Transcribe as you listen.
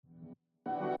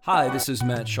Hi, this is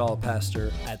Matt Shaw,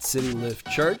 pastor at City Lift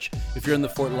Church. If you're in the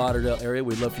Fort Lauderdale area,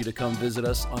 we'd love for you to come visit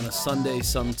us on a Sunday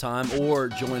sometime or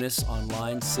join us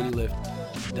online,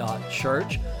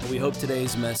 citylift.church. We hope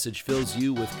today's message fills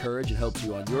you with courage and helps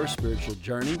you on your spiritual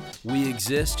journey. We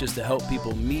exist just to help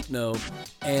people meet, know,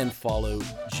 and follow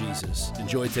Jesus.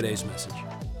 Enjoy today's message.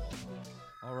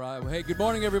 All right. Well, hey, good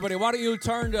morning, everybody. Why don't you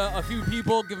turn to a few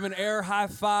people, give them an air high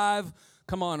five.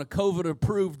 Come on, a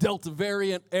COVID-approved Delta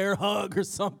variant air hug or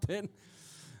something.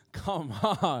 Come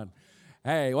on.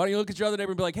 Hey, why don't you look at your other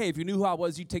neighbor and be like, hey, if you knew who I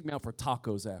was, you'd take me out for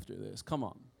tacos after this. Come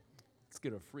on. Let's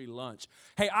get a free lunch.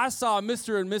 Hey, I saw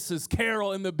Mr. and Mrs.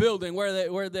 Carroll in the building.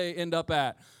 Where'd they end up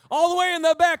at? All the way in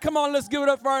the back. Come on, let's give it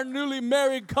up for our newly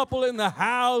married couple in the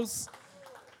house.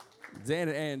 Dan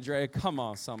and Andrea, come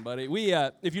on, somebody.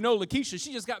 If you know Lakeisha,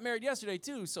 she just got married yesterday,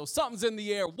 too, so something's in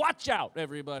the air. Watch out,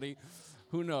 everybody.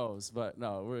 Who knows? But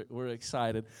no, we're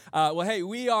excited. Well, hey,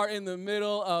 we are in the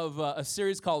middle of a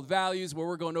series called Values, where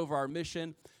we're going over our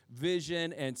mission,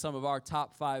 vision, and some of our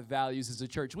top 5 values as a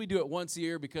church. We do it once a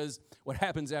year because what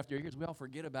happens after a year is we all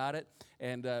forget about it.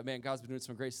 And, man, God's been doing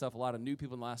some great stuff, a lot of new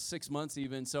people in the last 6 months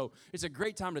even. So it's a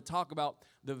great time to talk about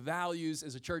the values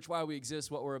as a church, why we exist,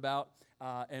 what we're about,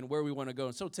 and where we want to go.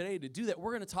 And so today, to do that,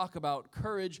 we're going to talk about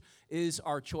courage is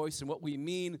our choice and what we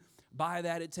mean by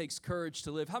that. It takes courage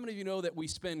to live. How many of you know that we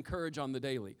spend courage on the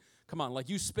daily? Come on, like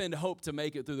you spend hope to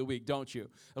make it through the week, don't you?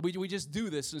 We just do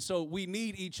this, and so we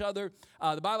need each other.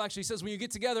 The Bible actually says when you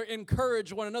get together,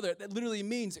 encourage one another. That literally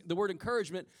means, the word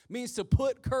encouragement means to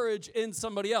put courage in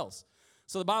somebody else.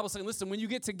 So the Bible's saying, listen, when you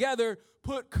get together,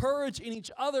 put courage in each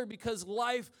other because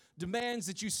life demands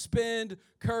that you spend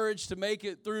courage to make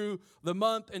it through the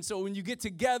month. And so when you get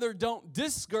together, don't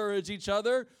discourage each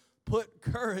other, put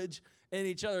courage in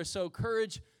each other. So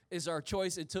courage is our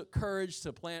choice. It took courage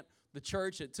to plant the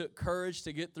church. It took courage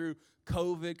to get through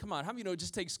COVID. Come on, how many of you know it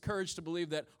just takes courage to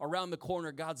believe that around the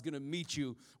corner God's going to meet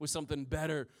you with something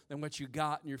better than what you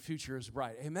got and your future is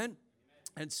bright. Amen?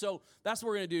 And so that's what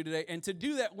we're going to do today. And to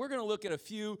do that, we're going to look at a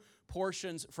few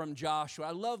portions from Joshua.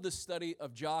 I love the study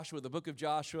of Joshua, the book of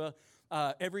Joshua.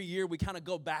 Every year we kind of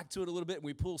go back to it a little bit and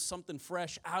we pull something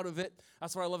fresh out of it.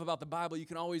 That's what I love about the Bible. You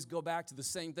can always go back to the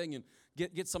same thing and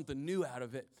get something new out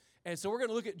of it. And so we're going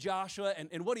to look at Joshua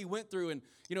and what he went through. And,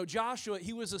 you know, Joshua,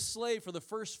 he was a slave for the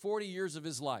first 40 years of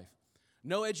his life.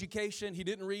 No education. He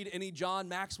didn't read any John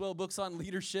Maxwell books on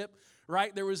leadership,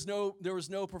 right? There was no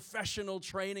professional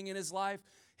training in his life.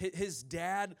 His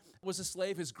dad was a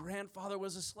slave. His grandfather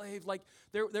was a slave. Like,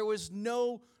 there was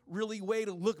no really way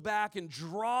to look back and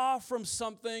draw from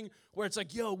something where it's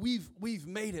like, yo, we've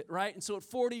made it, right? And so at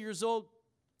 40 years old,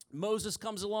 Moses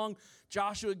comes along.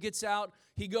 Joshua gets out.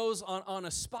 He goes on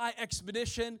a spy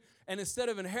expedition. And instead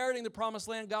of inheriting the promised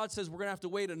land, God says we're going to have to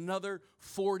wait another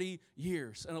 40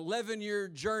 years. An 11-year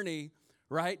journey,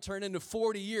 right, turned into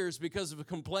 40 years because of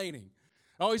complaining.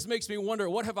 It always makes me wonder,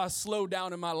 what have I slowed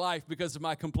down in my life because of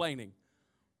my complaining?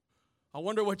 I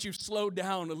wonder what you've slowed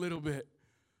down a little bit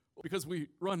because we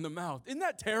run the mouth. Isn't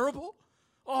that terrible?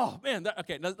 Oh, man.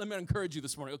 Okay, let me encourage you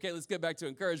this morning. Okay, let's get back to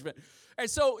encouragement. And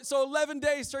so 11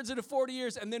 days turns into 40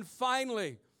 years, and then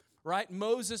finally, right,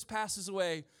 Moses passes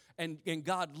away, and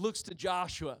God looks to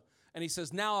Joshua, and he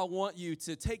says, now I want you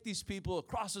to take these people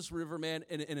across this river, man,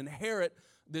 and inherit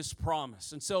this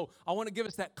promise. And so I want to give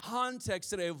us that context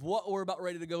today of what we're about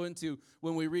ready to go into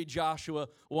when we read Joshua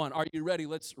 1. Are you ready?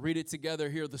 Let's read it together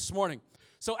here this morning.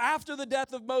 So after the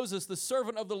death of Moses, the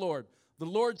servant of the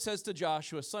Lord says to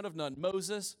Joshua, son of Nun,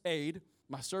 Moses, aid,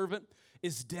 my servant,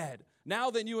 is dead.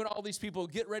 Now then you and all these people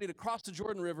get ready to cross the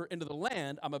Jordan River into the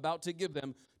land I'm about to give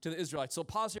them to the Israelites. So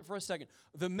pause here for a second.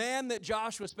 The man that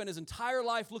Joshua spent his entire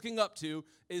life looking up to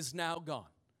is now gone,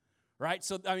 right?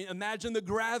 So, I mean, imagine the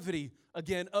gravity,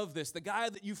 again, of this. The guy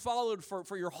that you followed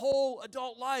for your whole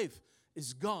adult life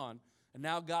is gone. And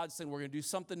now God's saying, we're going to do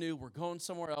something new. We're going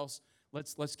somewhere else.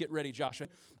 Let's get ready, Joshua.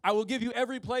 I will give you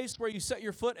every place where you set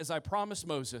your foot, as I promised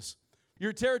Moses.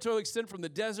 Your territory will extend from the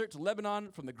desert to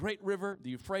Lebanon, from the great river,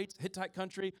 the Euphrates, Hittite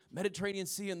country, Mediterranean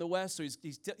Sea in the west. So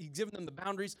he's given them the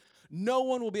boundaries. No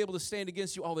one will be able to stand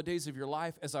against you all the days of your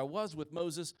life. As I was with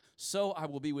Moses, so I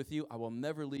will be with you. I will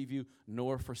never leave you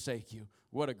nor forsake you.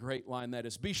 What a great line that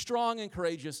is. Be strong and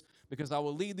courageous, because I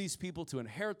will lead these people to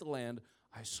inherit the land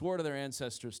I swore to their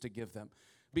ancestors to give them.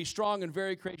 Be strong and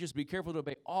very courageous. Be careful to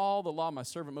obey all the law my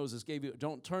servant Moses gave you.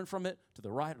 Don't turn from it to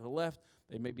the right or the left.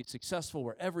 They may be successful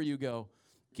wherever you go.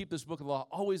 Keep this book of the law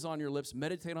always on your lips.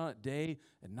 Meditate on it day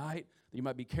and night, that you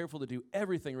might be careful to do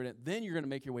everything written. Then you're going to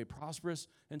make your way prosperous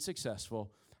and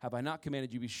successful. Have I not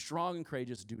commanded you, be strong and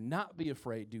courageous? Do not be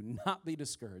afraid. Do not be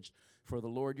discouraged. For the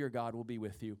Lord your God will be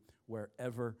with you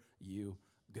wherever you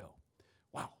go.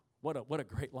 Wow. What a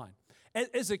great line.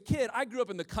 As a kid, I grew up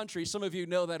in the country. Some of you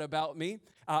know that about me.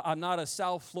 I'm not a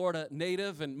South Florida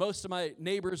native, and most of my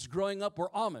neighbors growing up were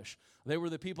Amish. They were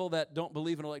the people that don't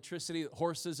believe in electricity.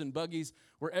 Horses and buggies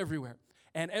were everywhere.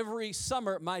 And every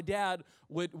summer, my dad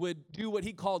would do what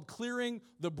he called clearing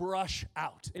the brush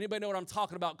out. Anybody know what I'm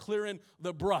talking about, clearing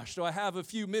the brush? So I have a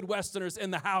few Midwesterners in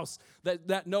the house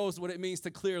that knows what it means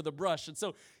to clear the brush. And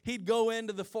so he'd go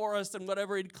into the forest and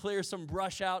whatever, he'd clear some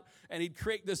brush out, and he'd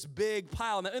create this big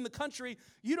pile. Now, in the country,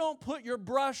 you don't put your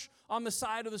brush on the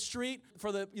side of the street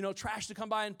for the trash to come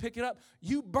by and pick it up.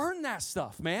 You burn that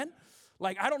stuff, man.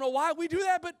 Like, I don't know why we do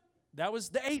that, but that was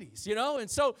the 80s, And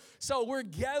so we're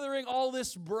gathering all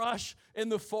this brush in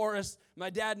the forest. My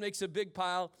dad makes a big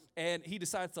pile, and he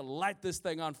decides to light this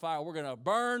thing on fire. We're going to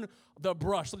burn the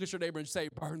brush. Look at your neighbor and say,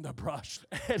 burn the brush.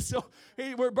 And so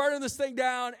we're burning this thing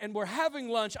down, and we're having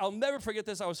lunch. I'll never forget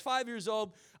this. I was 5 years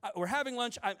old. We're having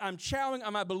lunch. I'm chowing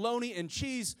on my bologna and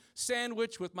cheese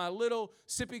sandwich with my little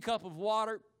sippy cup of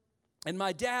water. And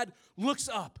my dad looks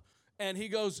up, and he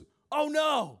goes, oh,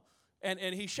 no.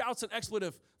 And he shouts an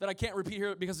expletive that I can't repeat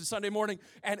here because it's Sunday morning.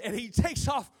 And he takes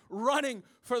off running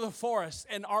for the forest.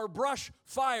 And our brush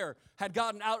fire had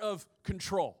gotten out of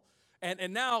control.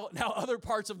 And now other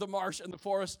parts of the marsh and the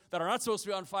forest that are not supposed to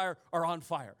be on fire are on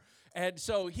fire. And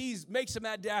so he makes a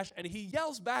mad dash, and he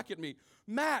yells back at me,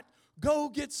 Matt, go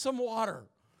get some water.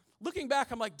 Looking back,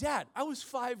 I'm like, Dad, I was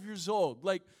 5 years old.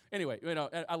 Like, anyway,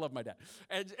 I love my dad.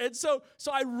 And so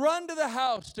I run to the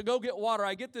house to go get water.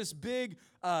 I get this big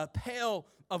pail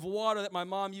of water that my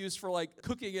mom used for, like,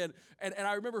 cooking in. And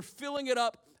I remember filling it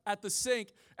up at the sink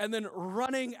and then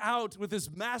running out with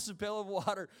this massive pail of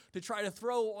water to try to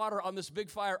throw water on this big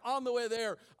fire. On the way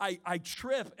there, I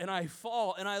trip and I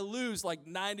fall and I lose like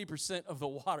 90% of the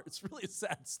water. It's really a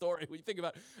sad story when you think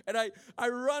about it. And I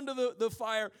run to the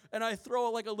fire and I throw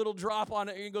like a little drop on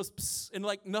it, and it goes psst, and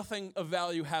like nothing of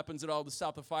value happens at all to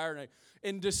stop the fire. And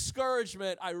in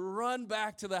discouragement, I run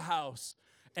back to the house.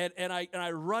 And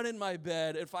I run in my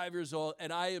bed at 5 years old,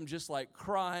 and I am just like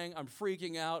crying. I'm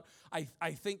freaking out.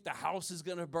 I think the house is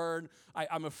going to burn.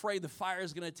 I'm afraid the fire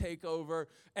is going to take over.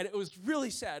 And it was really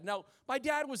sad. Now, my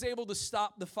dad was able to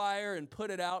stop the fire and put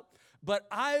it out, but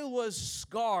I was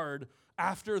scarred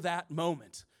after that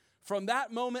moment. From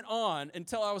that moment on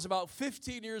until I was about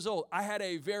 15 years old, I had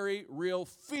a very real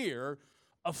fear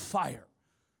of fire.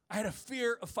 I had a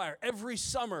fear of fire. Every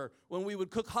summer when we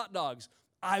would cook hot dogs,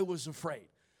 I was afraid.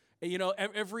 And,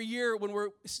 every year when we're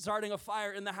starting a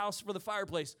fire in the house for the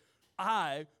fireplace,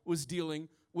 I was dealing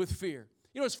with fear.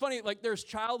 It's funny, like there's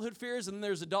childhood fears and then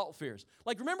there's adult fears.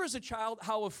 Like, remember as a child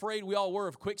how afraid we all were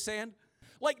of quicksand?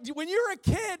 Like, when you're a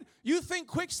kid, you think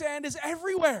quicksand is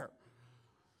everywhere.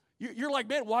 You're like,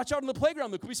 man, watch out on the playground.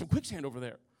 There could be some quicksand over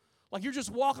there. Like, you're just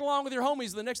walking along with your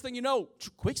homies, and the next thing you know,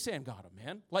 quicksand got them,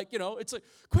 man. Like, it's like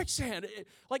quicksand.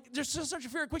 Like, there's just such a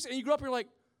fear of quicksand. And you grow up, you're like,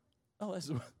 oh,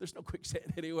 there's no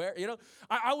quicksand anywhere,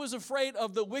 I was afraid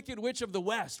of the Wicked Witch of the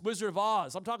West, Wizard of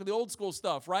Oz. I'm talking the old school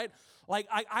stuff, right? Like,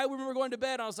 I remember going to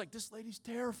bed, and I was like, this lady's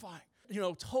terrifying.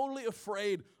 Totally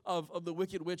afraid of the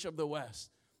Wicked Witch of the West.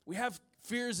 We have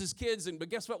fears as kids, but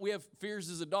guess what? We have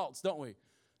fears as adults, don't we?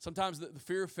 Sometimes the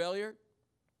fear of failure,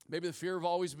 maybe the fear of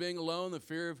always being alone, the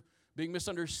fear of being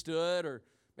misunderstood, or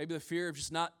maybe the fear of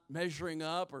just not measuring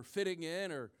up or fitting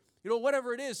in, or,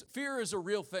 whatever it is. Fear is a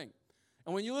real thing.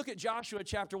 And when you look at Joshua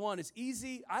chapter 1, it's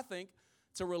easy, I think,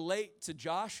 to relate to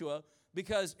Joshua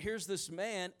because here's this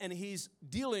man, and he's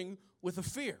dealing with a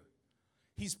fear.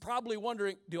 He's probably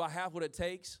wondering, do I have what it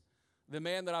takes? The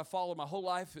man that I followed my whole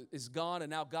life is gone, and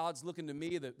now God's looking to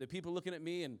me, the people looking at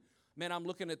me, and, man, I'm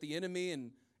looking at the enemy, and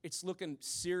it's looking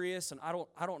serious, and I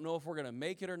don't know if we're going to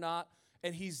make it or not.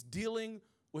 And he's dealing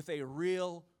with a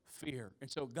real fear.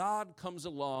 And so God comes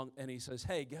along, and he says,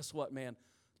 hey, guess what, man?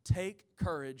 Take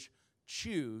courage.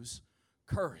 Choose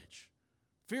courage.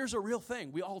 Fear's a real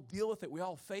thing. We all deal with it. We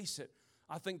all face it.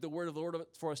 I think the word of the Lord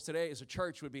for us today as a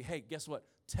church would be, hey, guess what?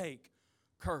 Take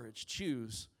courage.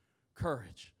 Choose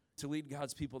courage. To lead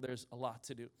God's people, there's a lot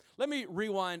to do. Let me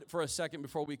rewind for a second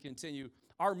before we continue.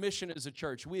 Our mission as a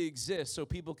church, we exist so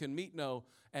people can meet, know,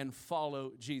 and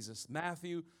follow Jesus.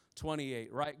 Matthew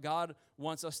 28, right? God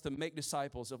wants us to make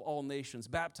disciples of all nations,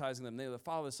 baptizing them in the name of the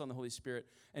Father, the Son, and the Holy Spirit.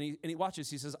 And he watches,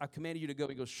 he says, I commanded you to go.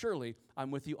 He goes, surely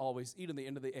I'm with you always, even to the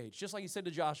end of the age. Just like he said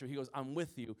to Joshua, he goes, I'm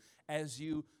with you as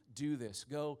you do this.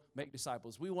 Go make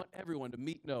disciples. We want everyone to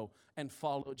meet, know, and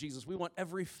follow Jesus. We want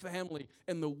every family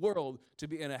in the world to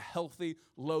be in a healthy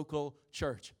local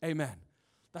church. Amen.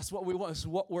 That's what we want. This is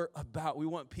what we're about. We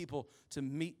want people to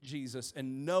meet Jesus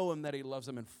and know him, that he loves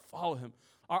them, and follow him.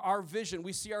 Our vision,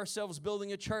 we see ourselves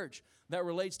building a church that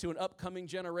relates to an upcoming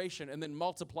generation and then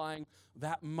multiplying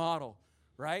that model,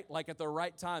 right? Like at the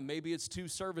right time, maybe it's 2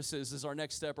 services is our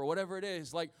next step or whatever it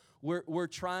is. Like we're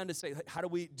trying to say, how do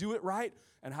we do it right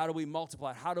and how do we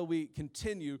multiply? How do we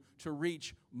continue to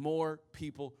reach more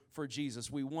people for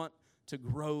Jesus? We want to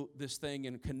grow this thing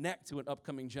and connect to an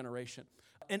upcoming generation.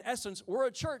 In essence, we're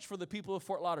a church for the people of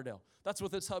Fort Lauderdale. That's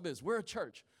what this hub is. We're a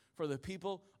church for the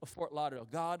people of Fort Lauderdale.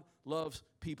 God loves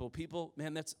people. People,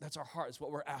 man, that's our heart. It's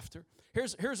what we're after.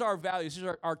 Here's our values.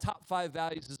 Here's our top 5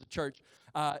 values as a church.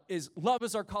 Is love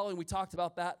is our calling. We talked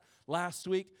about that last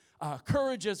week.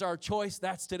 Courage is our choice.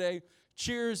 That's today.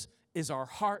 Cheers is our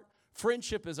heart.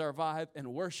 Friendship is our vibe. And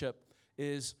worship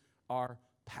is our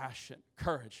passion.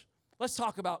 Courage. Let's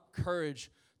talk about courage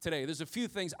today. There's a few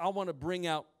things I want to bring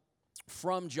out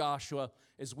from Joshua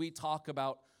as we talk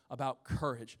about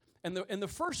courage. And the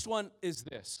first one is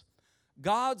this.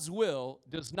 God's will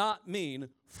does not mean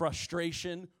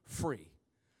frustration-free.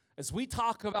 As we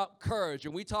talk about courage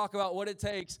and we talk about what it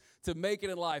takes to make it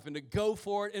in life and to go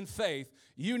for it in faith,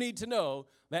 you need to know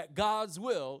that God's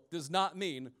will does not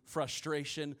mean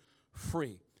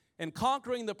frustration-free. In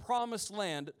conquering the promised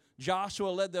land, Joshua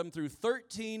led them through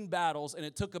 13 battles, and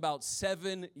it took about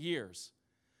 7 years.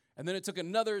 And then it took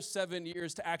another 7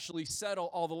 years to actually settle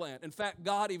all the land. In fact,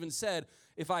 God even said,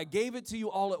 if I gave it to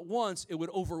you all at once, it would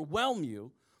overwhelm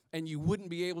you, and you wouldn't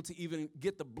be able to even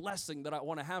get the blessing that I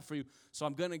want to have for you. So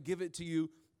I'm going to give it to you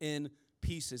in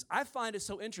pieces. I find it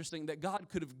so interesting that God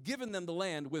could have given them the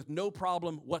land with no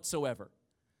problem whatsoever.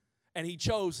 And he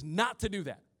chose not to do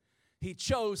that. He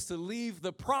chose to leave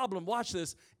the problem, watch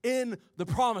this, in the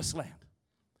promised land.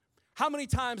 How many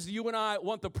times do you and I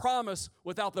want the promise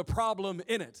without the problem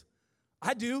in it?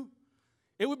 I do.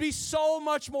 It would be so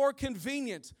much more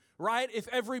convenient, right, if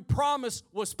every promise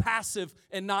was passive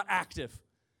and not active.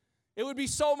 It would be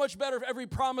so much better if every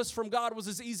promise from God was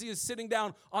as easy as sitting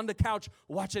down on the couch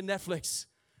watching Netflix,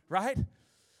 right?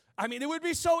 I mean, it would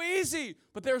be so easy,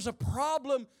 but there's a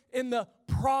problem in the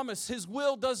promise. His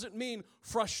will doesn't mean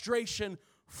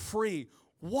frustration-free.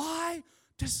 Why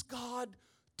does God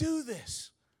do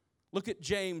this? Look at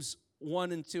James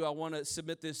 1 and 2. I want to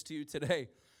submit this to you today.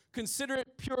 Consider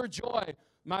it pure joy,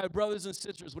 my brothers and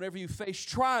sisters, whenever you face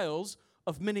trials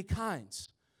of many kinds,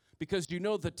 because you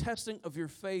know the testing of your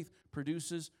faith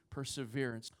produces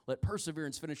perseverance. Let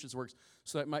perseverance finish its works,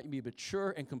 so that it might be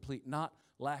mature and complete, not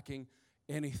lacking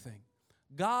anything.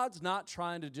 God's not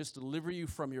trying to just deliver you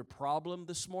from your problem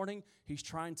this morning. He's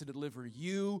trying to deliver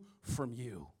you from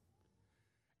you.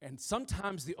 And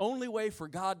sometimes the only way for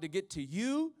God to get to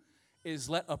you is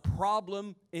let a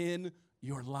problem in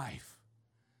your life.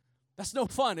 That's no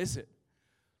fun, is it?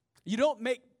 You don't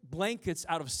make blankets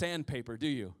out of sandpaper, do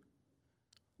you?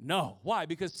 No. Why?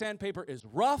 Because sandpaper is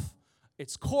rough,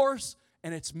 it's coarse,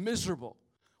 and it's miserable.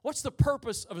 What's the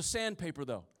purpose of a sandpaper,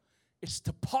 though? It's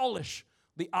to polish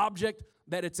the object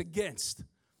that it's against.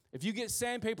 If you get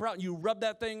sandpaper out and you rub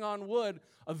that thing on wood,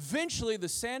 eventually the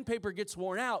sandpaper gets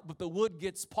worn out, but the wood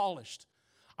gets polished.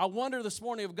 I wonder this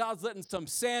morning if God's letting some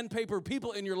sandpaper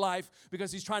people in your life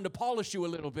because he's trying to polish you a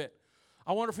little bit.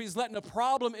 I wonder if he's letting a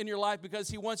problem in your life because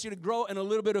he wants you to grow in a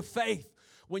little bit of faith.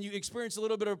 When you experience a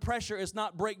little bit of pressure, it's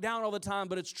not break down all the time,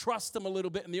 but it's trust him a little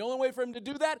bit. And the only way for him to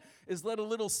do that is let a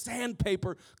little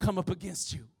sandpaper come up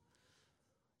against you.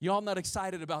 Y'all not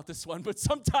excited about this one, but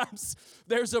sometimes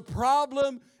there's a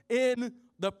problem in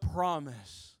the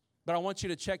promise. But I want you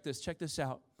to check this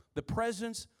out. The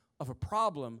presence of a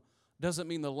problem doesn't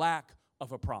mean the lack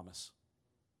of a promise.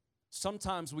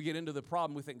 Sometimes we get into the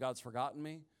problem, we think God's forgotten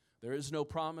me. There is no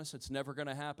promise. It's never going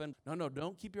to happen. No,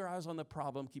 don't keep your eyes on the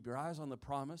problem. Keep your eyes on the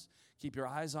promise. Keep your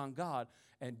eyes on God.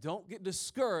 And don't get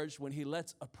discouraged when he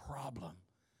lets a problem.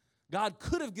 God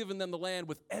could have given them the land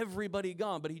with everybody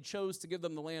gone, but he chose to give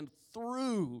them the land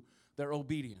through their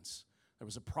obedience. There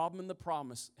was a problem in the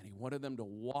promise, and he wanted them to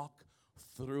walk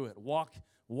through it, walk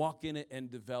in it,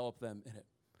 and develop them in it.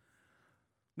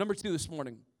 Number 2 this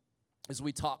morning, as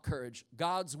we talk courage,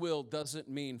 God's will doesn't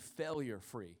mean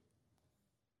failure-free.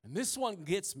 And this one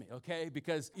gets me, okay?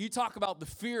 Because you talk about the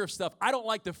fear of stuff. I don't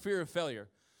like the fear of failure.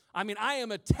 I mean, I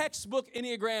am a textbook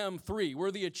Enneagram 3. We're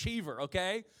the achiever,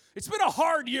 okay? It's been a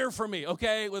hard year for me,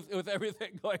 okay, with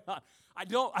everything going on. I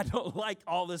don't like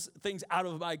all this things out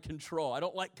of my control. I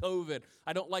don't like COVID.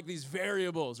 I don't like these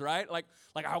variables, right? Like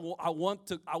I want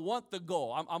the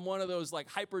goal. I'm one of those like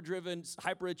hyper-driven,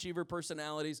 hyper-achiever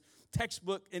personalities,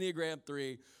 textbook Enneagram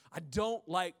 3. I don't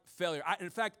like failure. In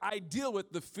fact, I deal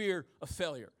with the fear of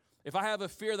failure. If I have a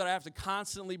fear that I have to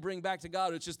constantly bring back to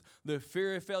God, it's just the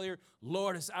fear of failure.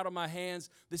 Lord, it's out of my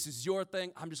hands. This is your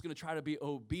thing. I'm just going to try to be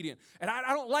obedient. And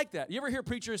I don't like that. You ever hear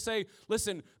preachers say,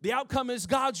 listen, the outcome is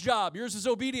God's job. Yours is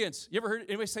obedience. You ever heard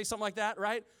anybody say something like that,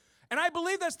 right? And I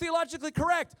believe that's theologically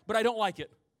correct, but I don't like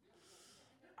it.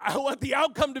 I want the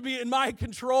outcome to be in my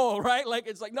control, right? Like,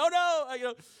 it's like, no, you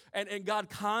know. And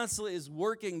God constantly is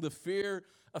working the fear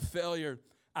of failure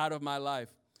out of my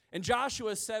life. In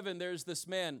Joshua 7, there's this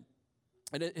man,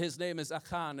 and his name is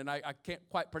Achan, and I can't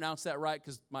quite pronounce that right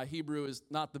because my Hebrew is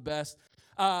not the best.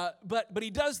 But he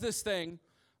does this thing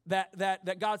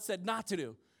that God said not to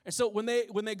do. And so when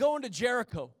they go into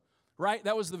Jericho, right,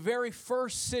 that was the very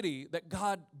first city that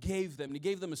God gave them. And he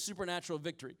gave them a supernatural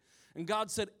victory. And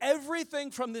God said,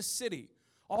 everything from this city,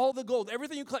 all the gold,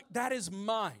 everything you collect, that is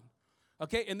mine.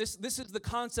 Okay, and this is the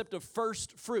concept of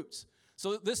first fruits.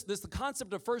 So the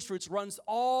concept of first fruits runs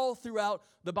all throughout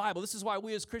the Bible. This is why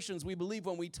we as Christians, we believe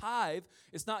when we tithe,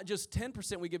 it's not just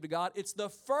 10% we give to God, it's the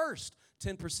first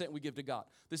 10% we give to God.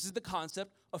 This is the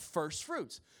concept of first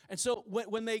fruits. And so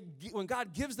when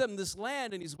God gives them this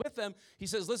land and he's with them, he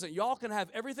says, listen, y'all can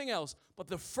have everything else, but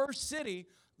the first city,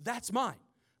 that's mine.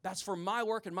 That's for my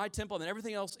work and my temple, and then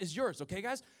everything else is yours, okay,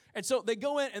 guys? And so they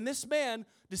go in, and this man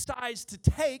decides to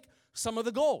take some of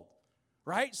the gold.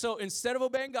 Right? So instead of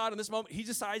obeying God in this moment, he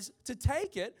decides to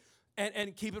take it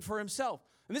and keep it for himself.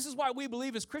 And this is why we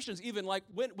believe as Christians, even like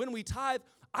when we tithe,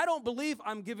 I don't believe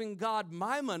I'm giving God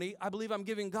my money. I believe I'm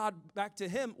giving God back to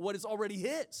him what is already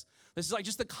his. This is like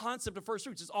just the concept of first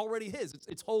fruits. It's already his.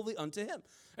 It's wholly unto him.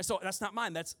 And so that's not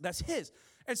mine. That's his.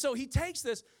 And so he takes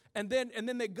this, and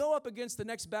then they go up against the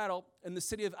next battle in the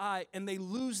city of Ai, and they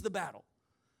lose the battle.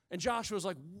 And Joshua's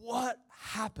like, what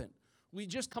happened? We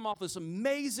just come off this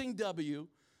amazing W,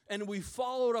 and we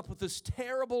followed up with this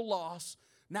terrible loss.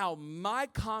 Now my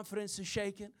confidence is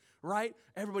shaken, right?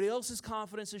 Everybody else's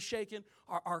confidence is shaken.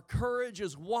 Our courage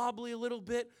is wobbly a little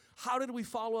bit. How did we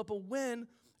follow up a win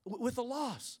with a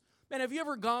loss? Man, have you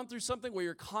ever gone through something where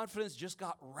your confidence just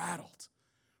got rattled,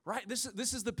 right? This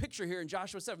is the picture here in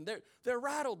Joshua 7. They're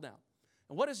rattled now.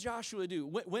 And what does Joshua do?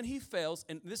 When he fails,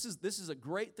 and this is a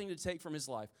great thing to take from his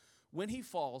life, when he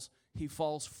falls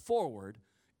forward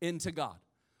into God.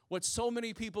 What so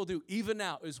many people do, even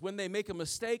now, is when they make a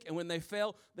mistake and when they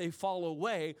fail, they fall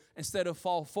away instead of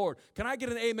fall forward. Can I get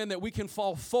an amen that we can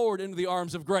fall forward into the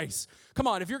arms of grace? Come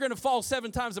on, if you're going to fall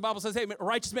 7 times, the Bible says, hey, a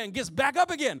righteous man gets back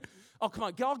up again. Oh, come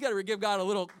on, y'all got to give God a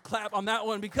little clap on that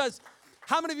one, because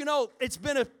how many of you know it's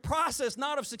been a process,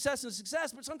 not of success and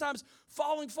success, but sometimes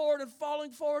falling forward and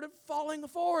falling forward and falling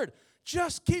forward.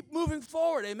 Just keep moving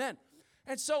forward, amen.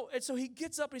 And so he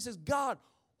gets up and he says, God,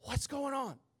 what's going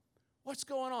on? What's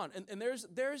going on? And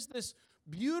there's this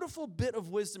beautiful bit of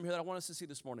wisdom here that I want us to see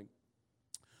this morning.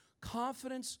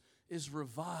 Confidence is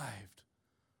revived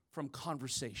from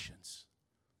conversations.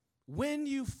 When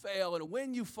you fail and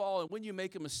when you fall and when you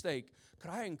make a mistake, could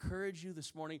I encourage you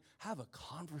this morning, have a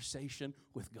conversation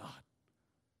with God.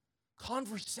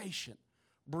 Conversation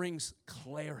brings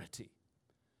clarity.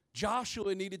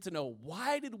 Joshua needed to know,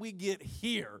 why did we get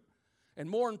here? And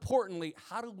more importantly,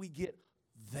 how do we get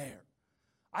there?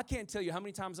 I can't tell you how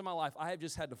many times in my life I have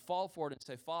just had to fall forward and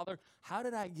say, Father, how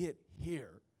did I get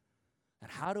here?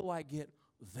 And how do I get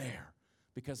there?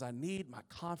 Because I need my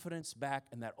confidence back,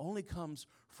 and that only comes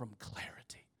from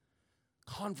clarity.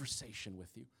 Conversation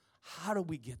with you. How do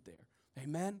we get there?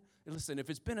 Amen? And listen, if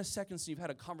it's been a second since you've had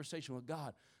a conversation with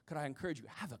God, could I encourage you,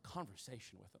 have a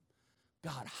conversation with him.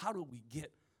 God, how do we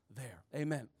get there?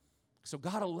 Amen. So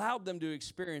God allowed them to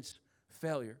experience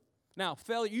failure. Now,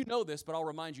 failure, you know this, but I'll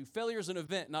remind you, failure is an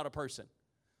event, not a person.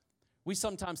 We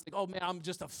sometimes think, oh man, I'm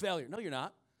just a failure. No, you're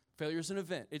not. Failure is an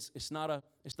event. It's not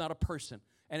a person.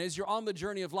 And as you're on the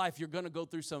journey of life, you're going to go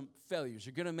through some failures.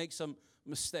 You're going to make some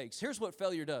mistakes. Here's what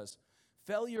failure does.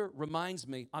 Failure reminds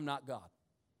me I'm not God.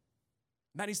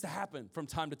 That needs to happen from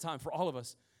time to time for all of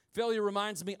us. Failure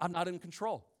reminds me I'm not in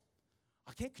control.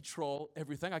 I can't control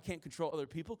everything. I can't control other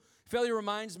people. Failure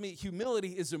reminds me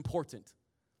humility is important.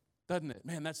 Doesn't it?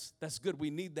 Man, that's good.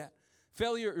 We need that.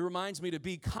 Failure reminds me to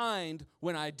be kind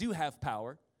when I do have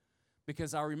power,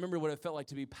 because I remember what it felt like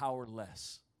to be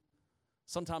powerless.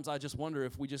 Sometimes I just wonder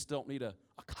if we just don't need a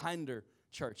kinder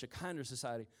church, a kinder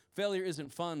society. Failure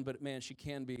isn't fun, but man, she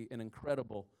can be an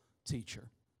incredible teacher.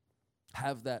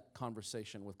 Have that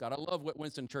conversation with God. I love what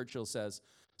Winston Churchill says.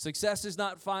 Success is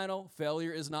not final.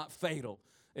 Failure is not fatal.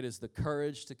 It is the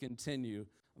courage to continue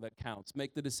that counts.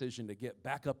 Make the decision to get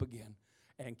back up again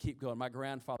and keep going. My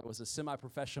grandfather was a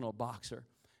semi-professional boxer,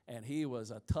 and he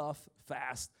was a tough,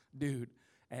 fast dude.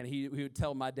 And he would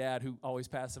tell my dad, who always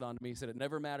passed it on to me, he said, it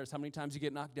never matters how many times you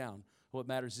get knocked down. What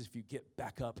matters is if you get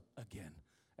back up again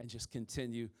and just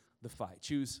continue the fight.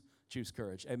 Choose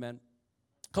courage. Amen.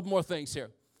 A couple more things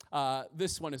here.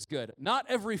 This one is good. Not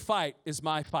every fight is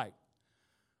my fight.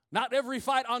 Not every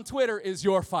fight on Twitter is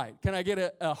your fight. Can I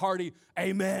get a hearty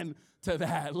amen to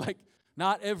that? Like,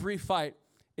 not every fight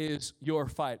is your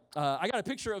fight. I got a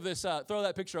picture of this. Throw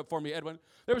that picture up for me, Edwin.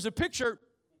 There was a picture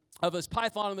of this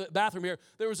python in the bathroom here.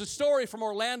 There was a story from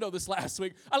Orlando this last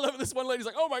week. I love it. This one lady's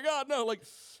like, oh, my God, no. Like,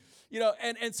 you know,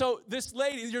 and so this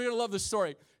lady, you're going to love this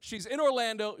story. She's in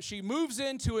Orlando. She moves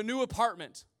into a new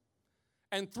apartment.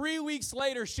 And 3 weeks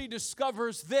later, she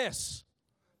discovers this.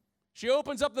 She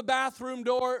opens up the bathroom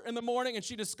door in the morning, and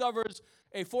she discovers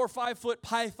a 4 or 5 foot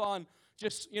python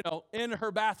just, you know, in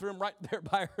her bathroom right there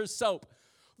by her soap.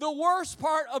 The worst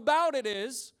part about it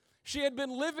is she had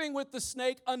been living with the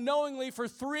snake unknowingly for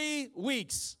 3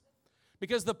 weeks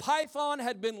because the python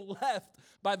had been left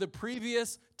by the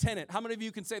previous tenant. How many of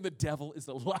you can say the devil is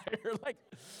a liar? Like,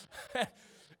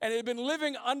 and it had been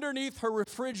living underneath her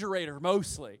refrigerator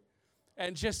mostly.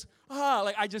 And just,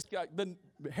 like I just got the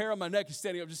hair on my neck is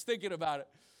standing up just thinking about it.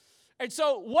 And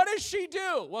so what does she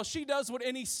do? Well, she does what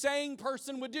any sane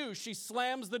person would do. She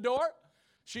slams the door.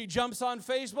 She jumps on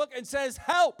Facebook and says,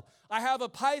 help, I have a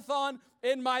python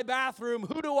in my bathroom.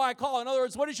 Who do I call? In other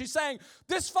words, what is she saying?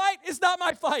 This fight is not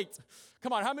my fight.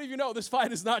 Come on, how many of you know this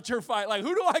fight is not your fight? Like,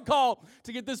 who do I call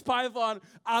to get this python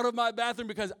out of my bathroom?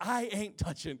 Because I ain't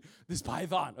touching this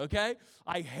python, okay?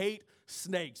 I hate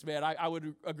snakes, man. I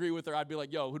would agree with her. I'd be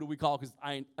like, yo, who do we call? Because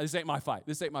this ain't my fight.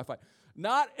 This ain't my fight.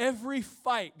 Not every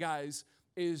fight, guys,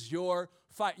 is your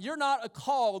fight. You're not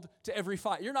called to every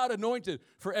fight. You're not anointed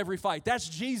for every fight. That's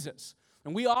Jesus.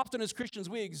 And we often as Christians,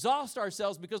 we exhaust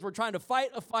ourselves because we're trying to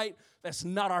fight a fight that's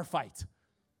not our fight.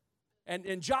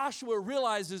 And Joshua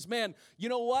realizes, man, you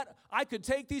know what? I could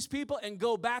take these people and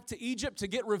go back to Egypt to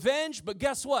get revenge, but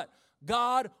guess what?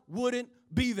 God wouldn't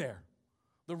be there.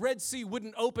 The Red Sea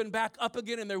wouldn't open back up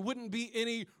again, and there wouldn't be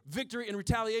any victory in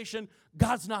retaliation.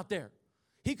 God's not there.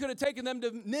 He could have taken them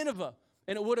to Nineveh,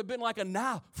 and it would have been like a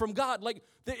nah from God. Like,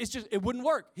 it wouldn't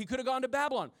work. He could have gone to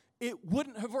Babylon. It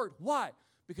wouldn't have worked. Why?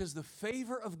 Because the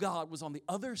favor of God was on the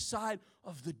other side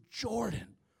of the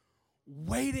Jordan,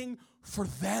 waiting for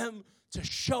them to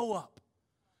show up.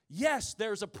 Yes,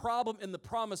 there's a problem in the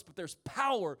promise, but there's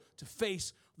power to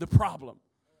face the problem.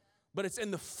 But it's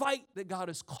in the fight that God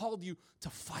has called you to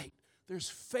fight. There's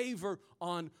favor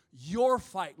on your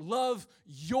fight. Love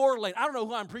your lane. I don't know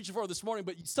who I'm preaching for this morning,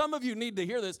 but some of you need to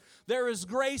hear this. There is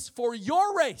grace for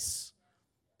your race.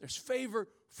 There's favor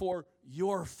for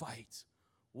your fight.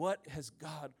 What has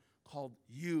God called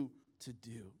you to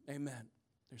do? Amen.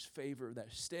 There's favor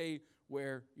that stay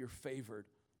where you're favored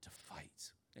to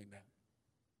fight. Amen.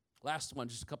 Last one,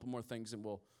 just a couple more things and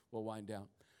we'll wind down.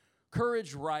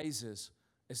 Courage rises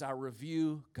as I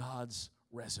review God's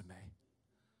resume.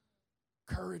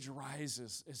 Courage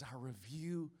rises as I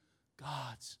review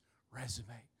God's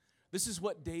resume. This is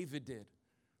what David did,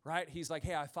 right? He's like,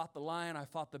 hey, I fought the lion, I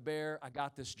fought the bear, I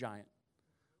got this giant.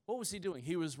 What was he doing?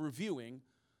 He was reviewing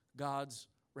God's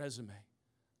resume.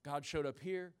 God showed up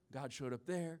here, God showed up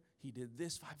there. He did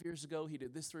this 5 years ago, he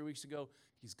did this 3 weeks ago.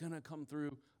 He's going to come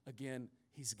through again.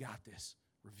 He's got this.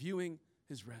 Reviewing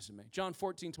his resume. John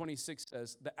 14:26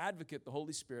 says, the advocate, the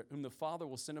Holy Spirit, whom the Father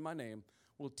will send in my name,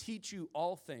 will teach you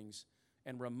all things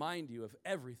and remind you of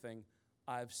everything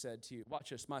I've said to you.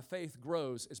 Watch this. My faith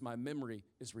grows as my memory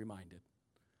is reminded.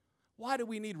 Why do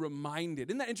we need reminded?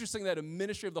 Isn't that interesting that a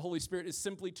ministry of the Holy Spirit is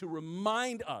simply to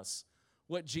remind us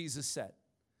what Jesus said?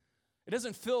 It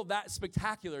doesn't feel that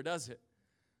spectacular, does it?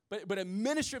 But a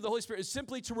ministry of the Holy Spirit is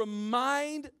simply to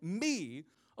remind me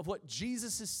of what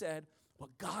Jesus has said,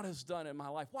 what God has done in my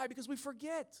life. Why? Because we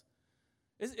forget.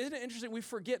 Isn't it interesting? We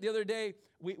forget. The other day,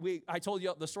 I told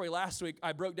you the story last week.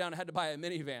 I broke down and had to buy a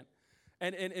minivan.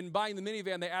 And in buying the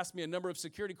minivan, they asked me a number of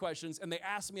security questions, and they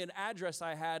asked me an address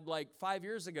I had like 5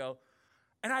 years ago,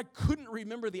 and I couldn't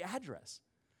remember the address.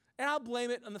 And I'll blame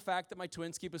it on the fact that my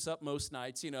twins keep us up most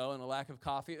nights, and a lack of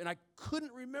coffee, and I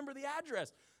couldn't remember the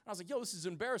address. And I was like, yo, this is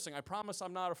embarrassing. I promise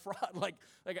I'm not a fraud.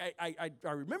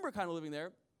 I remember kind of living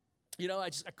there. I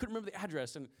couldn't remember the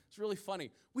address, and it's really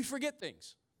funny. We forget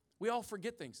things. We all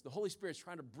forget things. The Holy Spirit's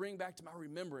trying to bring back to my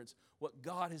remembrance what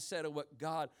God has said and what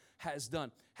God has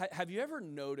done. Have you ever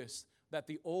noticed that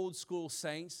the old school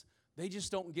saints, they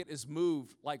just don't get as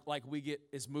moved like we get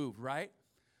as moved, right?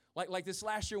 Like this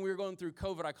last year when we were going through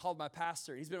COVID, I called my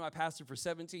pastor. He's been my pastor for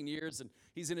 17 years, and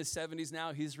he's in his 70s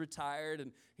now. He's retired,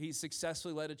 and he's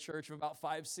successfully led a church of about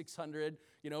 500-600,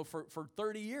 for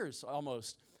 30 years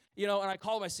almost. And I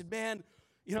called him. I said, man,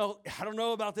 I don't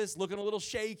know about this, looking a little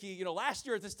shaky. Last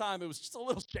year at this time, it was just a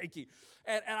little shaky.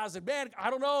 And I said, man, I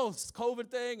don't know, it's this COVID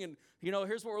thing, and,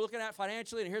 here's what we're looking at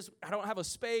financially, and I don't have a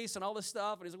space and all this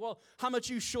stuff. And he's like, well, how much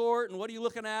you short, and what are you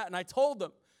looking at? And I told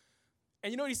him.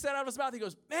 And you know what he said out of his mouth? He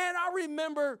goes, man, I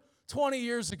remember 20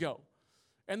 years ago,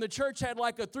 and the church had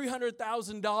like a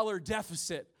 $300,000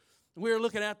 deficit. We were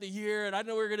looking at the year, and I didn't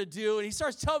know what we were going to do. And he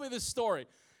starts telling me this story.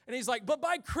 And he's like, but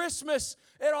by Christmas,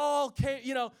 it all came,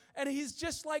 and he's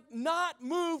just like not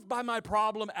moved by my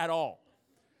problem at all.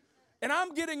 And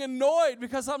I'm getting annoyed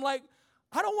because I'm like,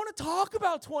 I don't want to talk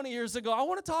about 20 years ago. I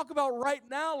want to talk about right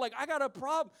now. Like, I got a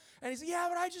problem. And he's like, yeah,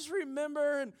 but I just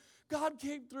remember, and God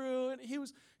came through, and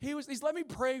he's let me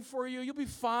pray for you. You'll be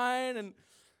fine.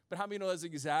 But how many know that's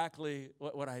exactly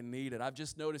what I needed? I've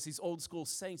just noticed these old school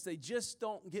saints, they just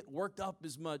don't get worked up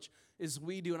as much as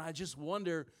we do. And I just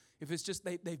wonder if it's just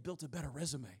they've built a better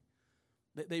resume.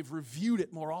 They've reviewed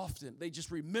it more often. They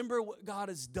just remember what God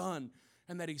has done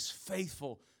and that he's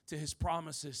faithful to his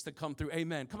promises to come through.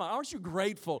 Amen. Come on, aren't you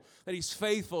grateful that he's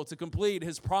faithful to complete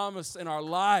his promise in our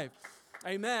life?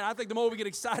 Amen. I think the more we get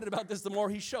excited about this, the more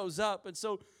he shows up. And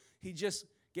so he just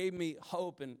gave me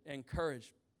hope and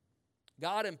courage.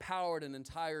 God empowered an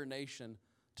entire nation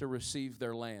to receive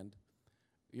their land.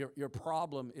 Your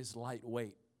problem is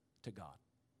lightweight to God.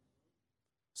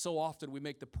 So often we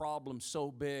make the problem so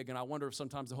big, and I wonder if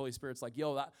sometimes the Holy Spirit's like,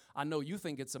 I know you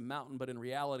think it's a mountain, but in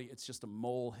reality, it's just a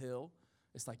molehill.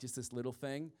 It's like just this little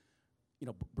thing.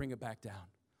 Bring it back down.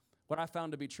 What I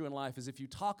found to be true in life is if you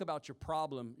talk about your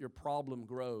problem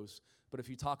grows. But if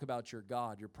you talk about your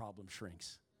God, your problem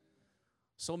shrinks.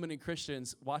 So many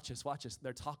Christians, watch this,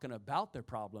 they're talking about their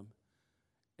problem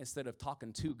instead of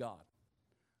talking to God.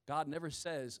 God never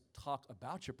says talk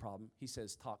about your problem. He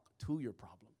says talk to your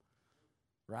problem.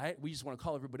 Right? We just want to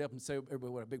call everybody up and say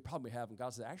what a big problem we have. And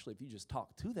God says, actually, if you just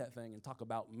talk to that thing and talk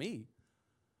about me,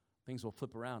 things will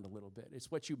flip around a little bit. It's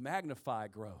what you magnify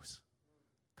grows.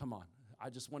 Come on. I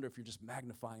just wonder if you're just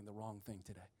magnifying the wrong thing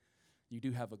today. You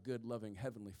do have a good, loving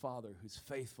Heavenly Father who's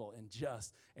faithful and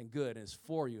just and good and is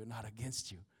for you and not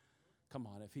against you. Come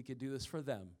on. If he could do this for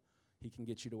them, he can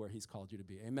get you to where he's called you to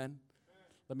be. Amen?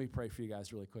 Let me pray for you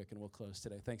guys really quick, and we'll close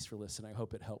today. Thanks for listening. I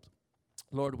hope it helped.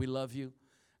 Lord, we love you.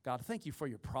 God, thank you for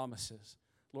your promises.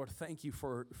 Lord, thank you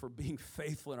for being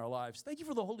faithful in our lives. Thank you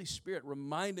for the Holy Spirit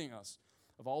reminding us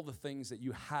of all the things that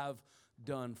you have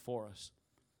done for us.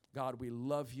 God, we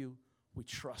love you. We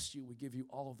trust you. We give you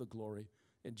all of the glory.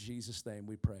 In Jesus' name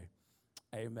we pray.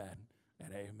 Amen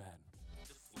and amen.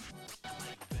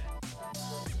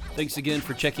 Thanks again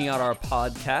for checking out our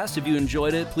podcast. If you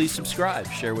enjoyed it, please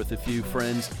subscribe, share with a few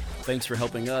friends. Thanks for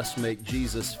helping us make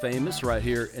Jesus famous right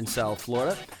here in South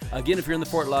Florida. Again, if you're in the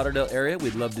Fort Lauderdale area,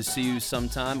 we'd love to see you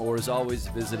sometime, or as always,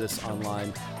 visit us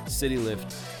online,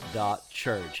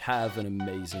 citylift.church. Have an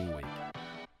amazing week.